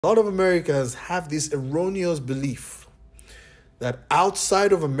A lot of Americans have this erroneous belief that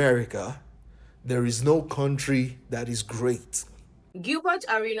outside of America, there is no country that is great. Gilbert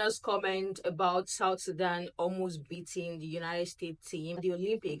Arenas' comment about South Sudan almost beating the United States team at the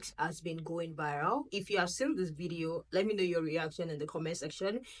Olympics has been going viral. If you have seen this video, let me know your reaction in the comment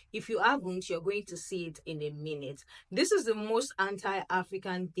section. If you haven't, you're going to see it in a minute. This is the most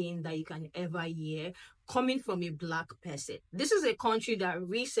anti-African thing that you can ever hear coming from a black person. This is a country that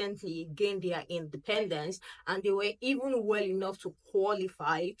recently gained their independence, and they were even well enough to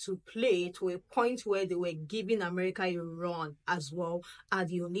qualify to play to a point where they were giving America a run as well at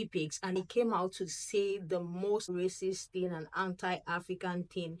the Olympics. And he came out to say the most racist thing and anti-African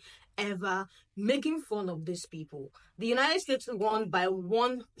thing ever, making fun of these people. The United States won by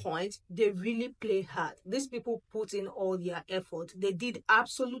 1 point. They really play hard. These people put in all their effort. They did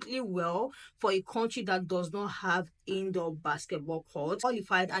absolutely well for a country that does not have indoor basketball court.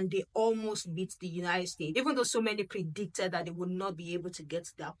 Qualified, and they almost beat the United States, even though so many predicted that they would not be able to get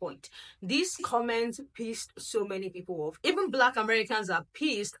to that point. This comment pissed so many people off. Even black Americans are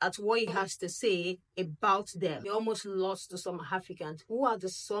pissed at what he has to say about them. They almost lost to some Africans. Who are the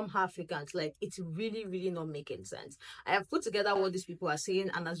some Africans? Like, it's really, really not making sense. I have put together what these people are saying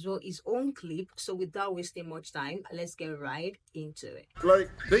and as well his own clip. So without wasting much time, let's get right into it. Like,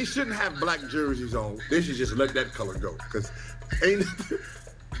 they shouldn't have black jerseys on. They should just let that color go. Because ain't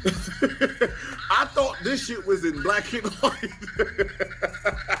I thought this shit was in black and white.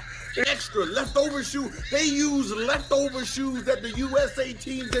 Extra leftover shoe. They use leftover shoes that the USA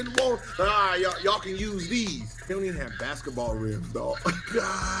team didn't want. Y'all can use these. They don't even have basketball rims, dog.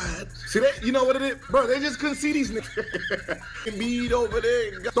 God. See that? You know what it is? Bro, they just couldn't see these niggas. Embiid over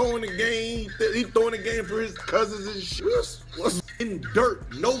there throwing the game. He throwing the game for his cousins and shit. What's in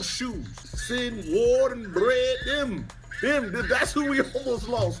dirt? No shoes. Sin, Ward, and Bread, them. That's who we almost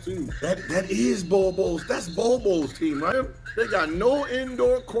lost to. That is Bobo's. That's Bobo's team, right? They got no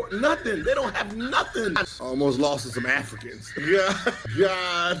indoor court, nothing. They don't have nothing. Almost lost to some Africans.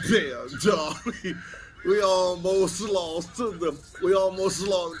 God damn, dog. We almost lost to them. We almost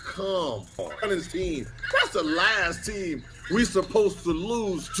lost. Come on, his team. That's the last team we supposed to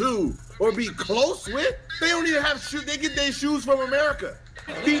lose to or be close with. They don't even have shoes. They get their shoes from America.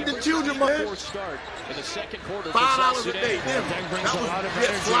 Feed the children, man. Start in the second quarter. $5 a day. Them.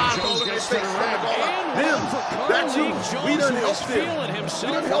 That flies all over their face. Them. That's you. We done helped them.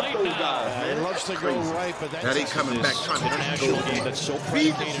 We done helped those guys, man. He loves to go right, but that's now they coming back trying to international game that's so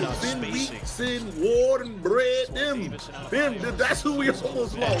predicated on spacing. Sin, Ward, and Bread. Them. That's who we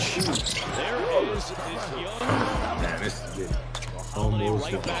almost lost to. There is young. Man, this is it.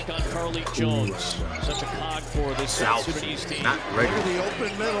 Almost right back on Carly Jones. Such a cog for this South Sudanese team. Not regular. The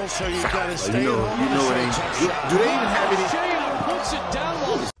open middle, so you've got to stay. You know it ain't. Do they even have any? Jay puts it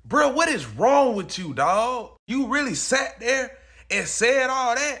down. Bro, what is wrong with you, dog? You really sat there and said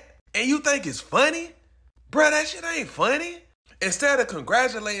all that, and you think it's funny? Bro, that shit ain't funny. Instead of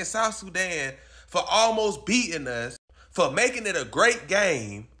congratulating South Sudan for almost beating us, for making it a great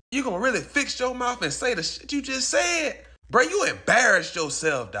game, you gonna really fix your mouth and say the shit you just said? Bro, you embarrassed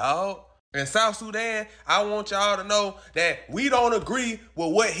yourself, dog. In South Sudan, I want y'all to know that we don't agree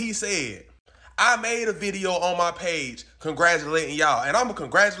with what he said. I made a video on my page congratulating y'all. And I'm going to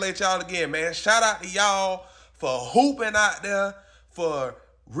congratulate y'all again, man. Shout out to y'all for hooping out there, for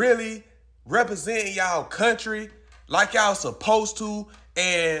really representing y'all country like y'all supposed to,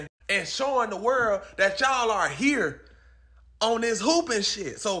 and showing the world that y'all are here on this hooping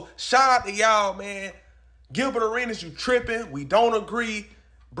shit. So shout out to y'all, man. Gilbert Arenas, you tripping. We don't agree.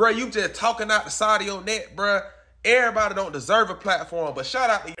 Bruh, you just talking out the side of your neck, bruh. Everybody don't deserve a platform, but shout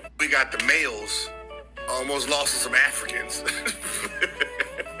out to you. We got the males. Almost lost to some Africans.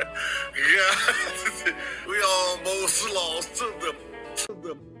 Yeah. We almost lost to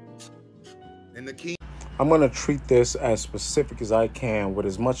them. And the key. I'm going to treat this as specific as I can, with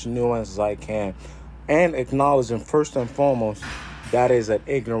as much nuance as I can, and acknowledging first and foremost that is an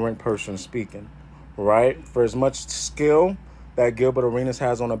ignorant person speaking. Right? For as much skill that Gilbert Arenas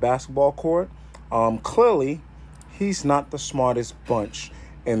has on a basketball court, clearly he's not the smartest bunch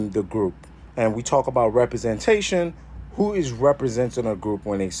in the group. And we talk about representation. Who is representing a group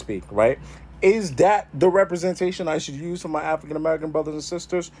when they speak, right? Is that the representation I should use for my African-American brothers and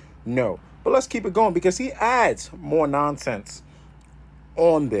sisters? No. But let's keep it going, because he adds more nonsense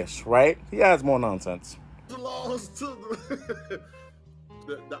on this, right? He adds more nonsense. Lost to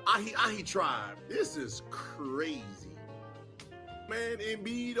the Ahi tribe. This is crazy. Man,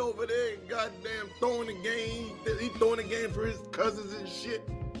 Embiid over there, goddamn throwing the game. He throwing the game for his cousins and shit.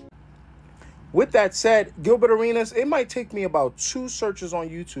 With that said, Gilbert Arenas, it might take me about 2 searches on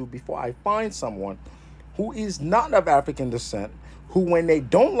YouTube before I find someone who is not of African descent, who, when they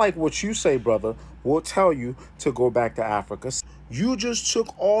don't like what you say, brother, will tell you to go back to Africa. You just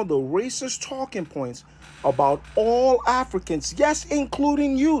took all the racist talking points about all Africans, yes,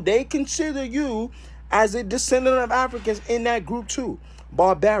 including you. They consider you as a descendant of Africans in that group too.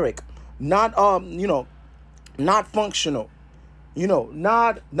 Barbaric, not not functional,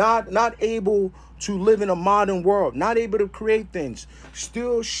 not able to live in a modern world, not able to create things,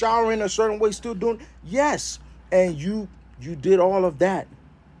 still showering a certain way, still doing, yes. And you did all of that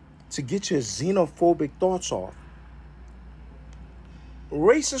to get your xenophobic thoughts off.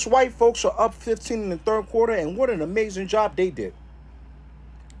 Racist white folks are up 15 in the third quarter, and what an amazing job they did.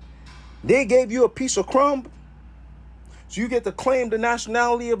 They gave you a piece of crumb, so you get to claim the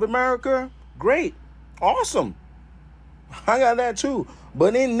nationality of America. Great. Awesome. I got that too.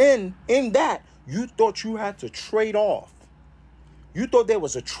 But in that, you thought you had to trade off. You thought there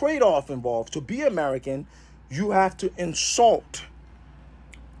was a trade-off involved. To be American, you have to insult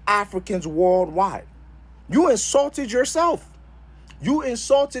Africans worldwide. You insulted yourself. You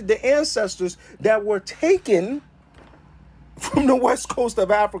insulted the ancestors that were taken from the west coast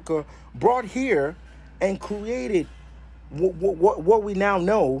of Africa, brought here, and created what we now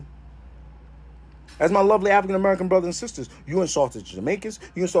know as my lovely African-American brothers and sisters. You insulted Jamaicans.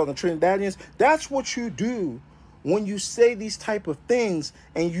 You insulted Trinidadians. That's what you do when you say these type of things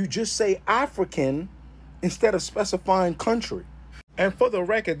and you just say African instead of specifying country. And for the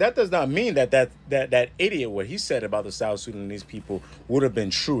record, that does not mean that idiot, what he said about the South Sudanese people would have been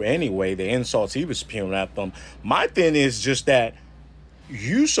true anyway, the insults he was spewing at them. My thing is just that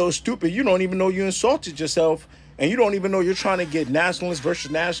you so stupid, you don't even know you insulted yourself, and you don't even know you're trying to get nationalist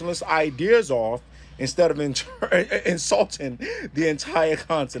versus nationalist ideas off instead of insulting the entire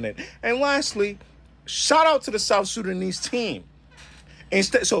continent. And lastly, shout out to the South Sudanese team.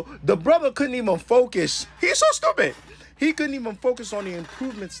 So the brother couldn't even focus. He's so stupid. He couldn't even focus on the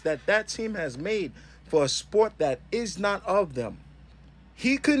improvements that team has made for a sport that is not of them.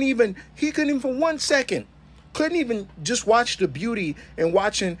 He couldn't even for 1 second, couldn't even just watch the beauty and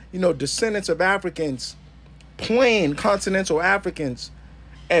watching, descendants of Africans playing continental Africans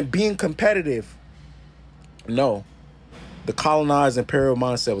and being competitive. No, the colonized imperial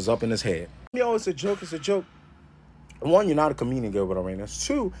mindset was up in his head. It's a joke. It's a joke. One, you're not a comedian, Gilbert Arenas.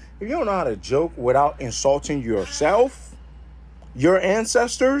 2, if you don't know how to joke without insulting yourself, your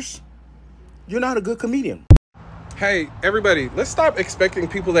ancestors, you're not a good comedian. Hey, everybody, let's stop expecting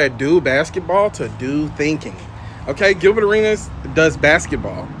people that do basketball to do thinking. Okay, Gilbert Arenas does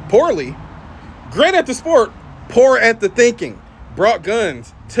basketball poorly, great at the sport, poor at the thinking. Brought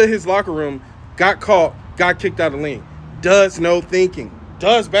guns to his locker room, got caught, got kicked out of the league. Does no thinking.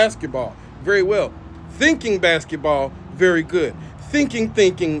 Does basketball very well. Thinking basketball, very good.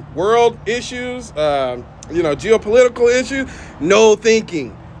 Thinking world issues, geopolitical issues, no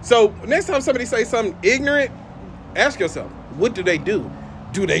thinking. So next time somebody says something ignorant, ask yourself, what do they do?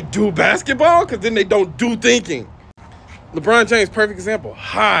 Do they do basketball? Because then they don't do thinking. LeBron James, perfect example.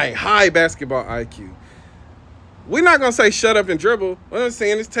 High basketball IQ. We're not going to say shut up and dribble. What I'm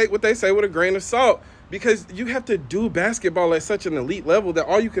saying is take what they say with a grain of salt, because you have to do basketball at such an elite level that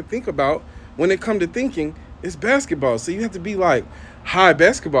all you can think about when it comes to thinking is basketball. So you have to be like high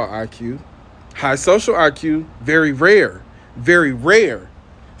basketball IQ, high social IQ, very rare.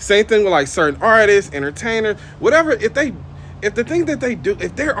 Same thing with like certain artists, entertainers, whatever. If the thing that they do,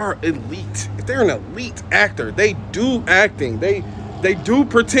 if they are elite, if they're an elite actor, they do acting, they do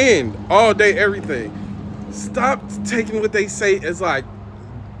pretend all day, everything. Stop taking what they say as like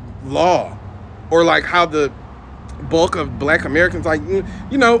law, or like how the bulk of black Americans like, I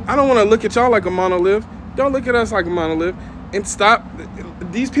don't want to look at y'all like a monolith. Don't look at us like a monolith. And stop.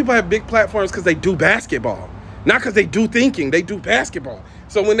 These people have big platforms because they do basketball, not because they do thinking. They do basketball.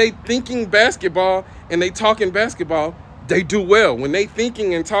 So when they thinking basketball and they talking basketball, they do well. When they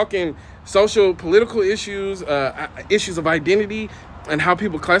thinking and talking social, political issues, issues of identity and how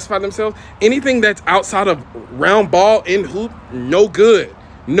people classify themselves, anything that's outside of round ball in hoop, no good.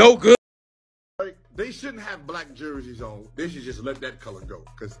 Like, they shouldn't have black jerseys on. They should just let that color go.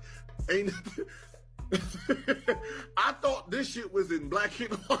 Because ain't I thought this shit was in black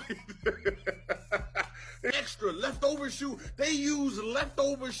and white. Extra leftover shoe. They use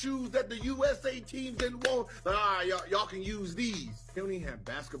leftover shoes that the USA teams didn't want. Y'all can use these. They don't even have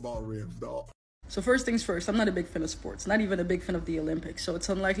basketball rims, dog. So first things first, I'm not a big fan of sports, not even a big fan of the Olympics, so it's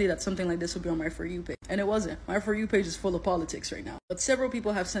unlikely that something like this will be on my For You page. And it wasn't. My For You page is full of politics right now. But several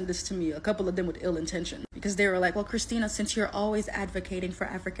people have sent this to me, a couple of them with ill intention, because they were like, well, Christina, since you're always advocating for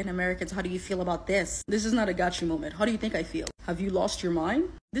African Americans, how do you feel about this? This is not a gotcha moment. How do you think I feel? Have you lost your mind?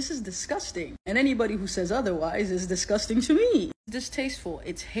 This is disgusting. And anybody who says otherwise is disgusting to me. It's distasteful,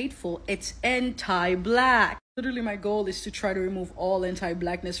 it's hateful, it's anti-black. Literally, my goal is to try to remove all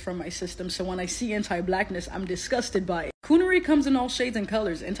anti-blackness from my system, so when I see anti-blackness, I'm disgusted by it. Coonery comes in all shades and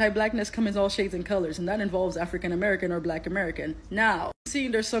colors. Anti-blackness comes in all shades and colors, and that involves African American or Black American. Now,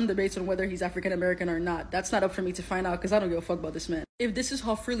 seeing there's some debates on whether he's African American or not, that's not up for me to find out because I don't give a fuck about this man. If this is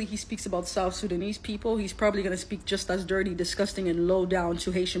how freely he speaks about South Sudanese people, he's probably gonna speak just as dirty, disgusting, and low down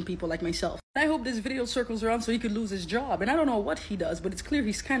to Haitian people like myself. I hope this video circles around so he could lose his job. And I don't know what he does, but it's clear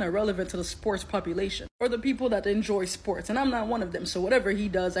he's kind of relevant to the sports population or the people that enjoy sports. And I'm not one of them. So whatever he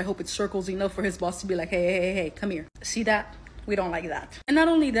does, I hope it circles enough for his boss to be like, hey, come here. See that? We don't like that. And not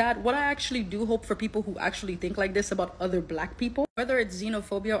only that, what I actually do hope for people who actually think like this about other black people, whether it's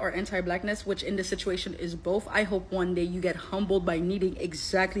xenophobia or anti-blackness, which in this situation is both, I hope one day you get humbled by needing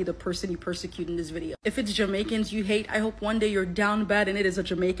exactly the person you persecute in this video. If it's Jamaicans you hate, I hope one day you're down bad and it is a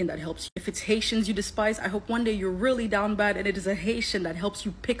Jamaican that helps you. If it's Haitians you despise, I hope one day you're really down bad and it is a Haitian that helps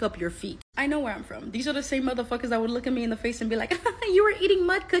you pick up your feet. I know where I'm from. These are the same motherfuckers that would look at me in the face and be like, you were eating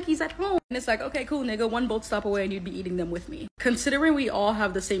mud cookies at home. And it's like, okay, cool, nigga, one boat stop away and you'd be eating them with me. Considering we all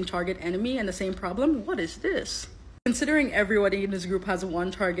have the same target enemy and the same problem, what is this? Considering everybody in this group has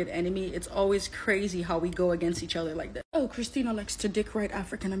one target enemy, it's always crazy how we go against each other like that. Oh, Christina likes to dick right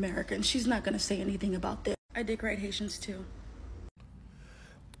African Americans. She's not gonna say anything about this. I dick right Haitians too.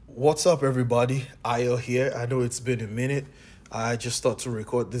 What's up, everybody? Ayo here. I know it's been a minute. I just thought to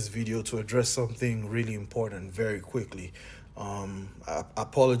record this video to address something really important very quickly.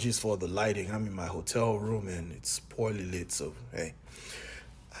 Apologies for the lighting. I'm in my hotel room and it's poorly lit, so hey,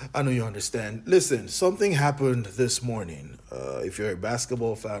 I know you understand. Listen, something happened this morning. If you're a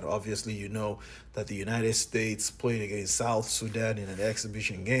basketball fan, obviously you know that the United States played against South Sudan in an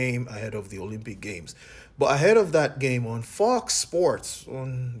exhibition game ahead of the Olympic Games. But ahead of that game on Fox Sports,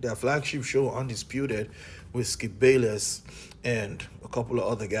 on their flagship show Undisputed with Skip Bayless and a couple of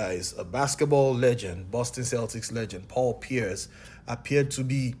other guys, a basketball legend, Boston Celtics legend, Paul Pierce, appeared to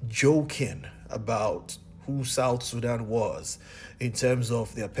be joking about who South Sudan was in terms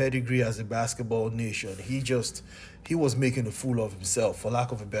of their pedigree as a basketball nation. He was making a fool of himself, for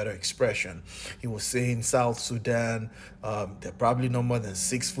lack of a better expression. He was saying South Sudan, they're probably no more than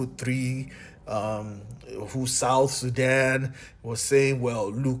 6'3". Who South Sudan was saying,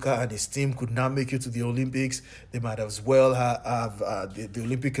 well, Luka and his team could not make it to the Olympics. They might as well have the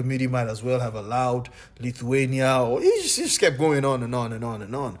Olympic Committee might as well have allowed Lithuania, or he just kept going on and on and on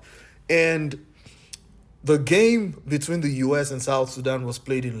and on. And the game between the US and South Sudan was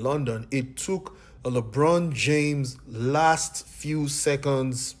played in London. It took a LeBron James last few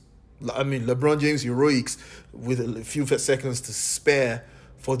seconds, LeBron James heroics with a few seconds to spare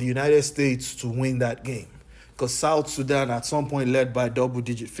for the United States to win that game, because South Sudan at some point led by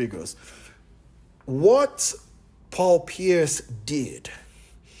double-digit figures. What Paul Pierce did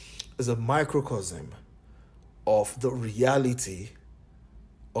is a microcosm of the reality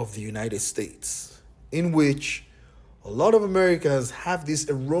of the United States, in which a lot of Americans have this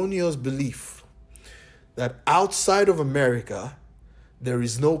erroneous belief that outside of America, there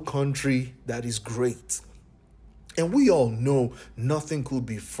is no country that is great. And we all know nothing could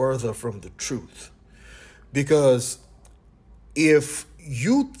be further from the truth. Because if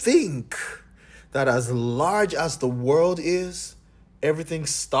you think that as large as the world is, everything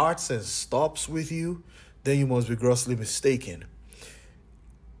starts and stops with you, then you must be grossly mistaken.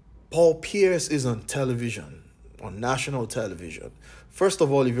 Paul Pierce is on television, on national television. First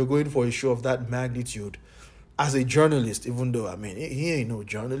of all, if you're going for a show of that magnitude, as a journalist, even though, he ain't no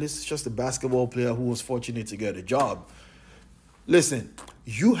journalist, it's just a basketball player who was fortunate to get a job. Listen,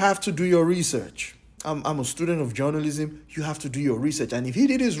 you have to do your research. I'm a student of journalism. You have to do your research. And if he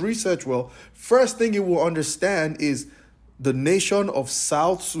did his research well, first thing you will understand is the nation of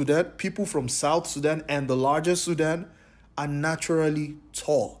South Sudan, people from South Sudan and the larger Sudan are naturally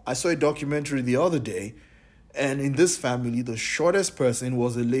tall. I saw a documentary the other day, and in this family, the shortest person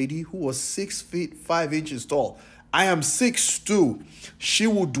was a lady who was 6 feet 5 inches tall. I am 6'2". She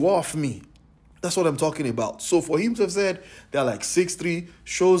would dwarf me. That's what I'm talking about. So for him to have said they're like 6'3"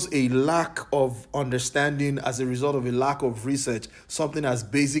 shows a lack of understanding as a result of a lack of research, something as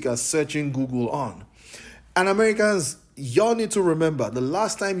basic as searching Google on. And Americans, y'all need to remember, the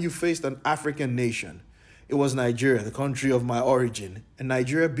last time you faced an African nation, it was Nigeria, the country of my origin. And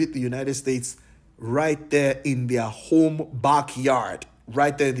Nigeria beat the United States right there in their home backyard,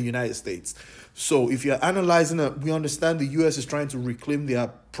 right there in the United States. So if you're analyzing it, we understand the US is trying to reclaim their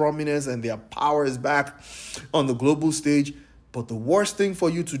prominence and their powers back on the global stage. But the worst thing for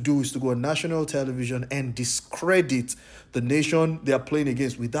you to do is to go on national television and discredit the nation they are playing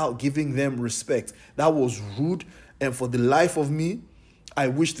against without giving them respect. That was rude. And for the life of me, I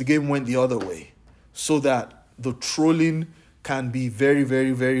wish the game went the other way so that the trolling can be very,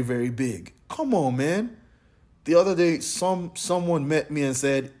 very, very, very big. Come on, man. The other day, someone met me and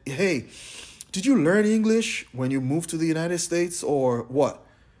said, "Hey, did you learn English when you moved to the United States or what?"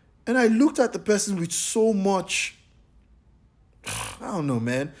 And I looked at the person with so much, I don't know,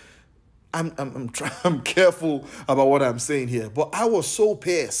 man. I'm careful about what I'm saying here, but I was so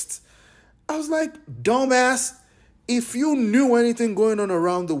pissed. I was like, dumbass, if you knew anything going on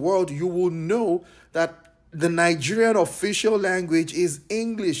around the world, you will know that the Nigerian official language is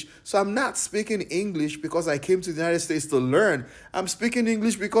English. So I'm not speaking English because I came to the United States to learn. I'm speaking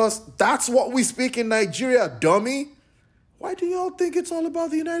English because that's what we speak in Nigeria, dummy. Why do y'all think it's all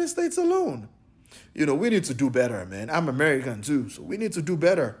about the United States alone? You know, we need to do better, man. I'm American too, so we need to do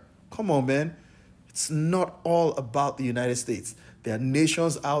better. Come on, man. It's not all about the United States. There are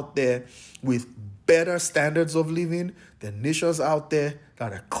nations out there with better standards of living. There are nations out there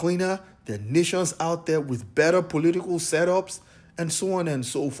that are cleaner. There are nations out there with better political setups, and so on and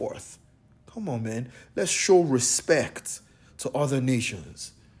so forth. Come on, man. Let's show respect to other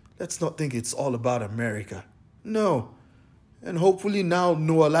nations. Let's not think it's all about America. No. And hopefully now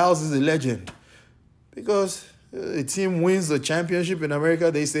Noah Lyles is a legend. Because a team wins the championship in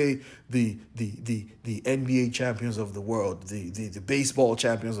America, they say the NBA champions of the world, the baseball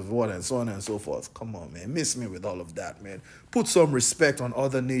champions of the world, and so on and so forth. Come on, man. Miss me with all of that, man. Put some respect on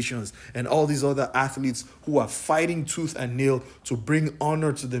other nations and all these other athletes who are fighting tooth and nail to bring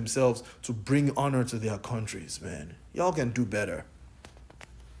honor to themselves, to bring honor to their countries, man. Y'all can do better.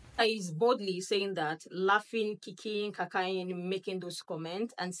 Is boldly saying that, laughing, kicking, kakaing, making those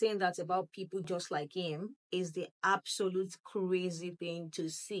comments, and saying that about people just like him is the absolute crazy thing to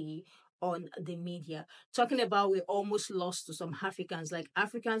see on the media. Talking about we almost lost to some Africans. Like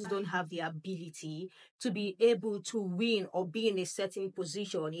Africans don't have the ability to be able to win or be in a certain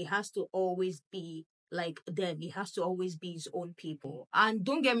position. It has to always be like them. It has to always be his own people. And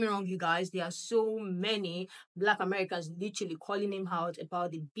don't get me wrong, you guys, there are so many Black Americans literally calling him out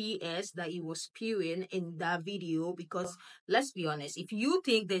about the BS that he was spewing in that video. Because let's be honest, if you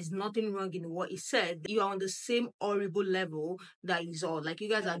think there's nothing wrong in what he said, you are on the same horrible level that he's on. Like you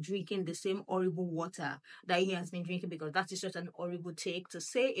guys are drinking the same horrible water that he has been drinking, because that is such an horrible take to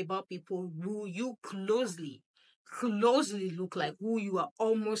say about people who you closely look like, who you are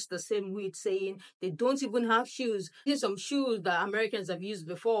almost the same with, saying they don't even have shoes. Here's some shoes that Americans have used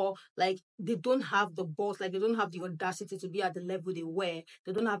before. Like they don't have the balls, like they don't have the audacity to be at the level they were.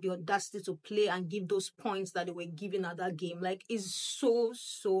 They don't have the audacity to play and give those points that they were giving at that game. Like it's so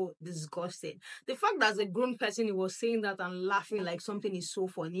disgusting. The fact that as a grown person he was saying that and laughing like something is so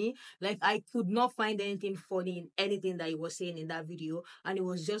funny. Like I could not find anything funny in anything that he was saying in that video, and he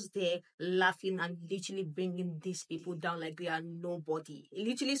was just there laughing and literally bringing these people down like they are nobody. He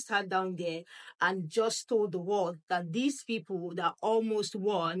literally sat down there and just told the world that these people that almost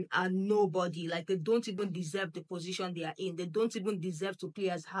won are nobody. Like they don't even deserve the position they are in. They don't even deserve to play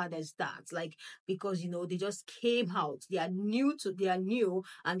as hard as that. Like because they just came out. They are new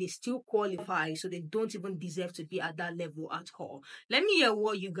and they still qualify, so they don't even deserve to be at that level at all. Let me hear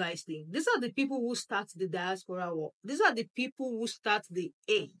what you guys think. These are the people who start the diaspora war. These are the people who start the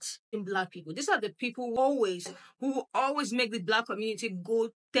hate in Black people. These are the people who always make the Black community go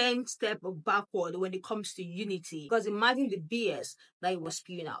 10 steps backward when it comes to unity. Because imagine the BS that he was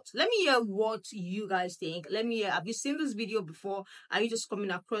spewing out. Let me hear what you guys think. Let me hear, have you seen this video before? Are you just coming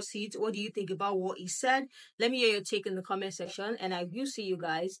across it? What do you think about what he said? Let me hear your take in the comment section, and I will see you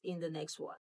guys in the next one.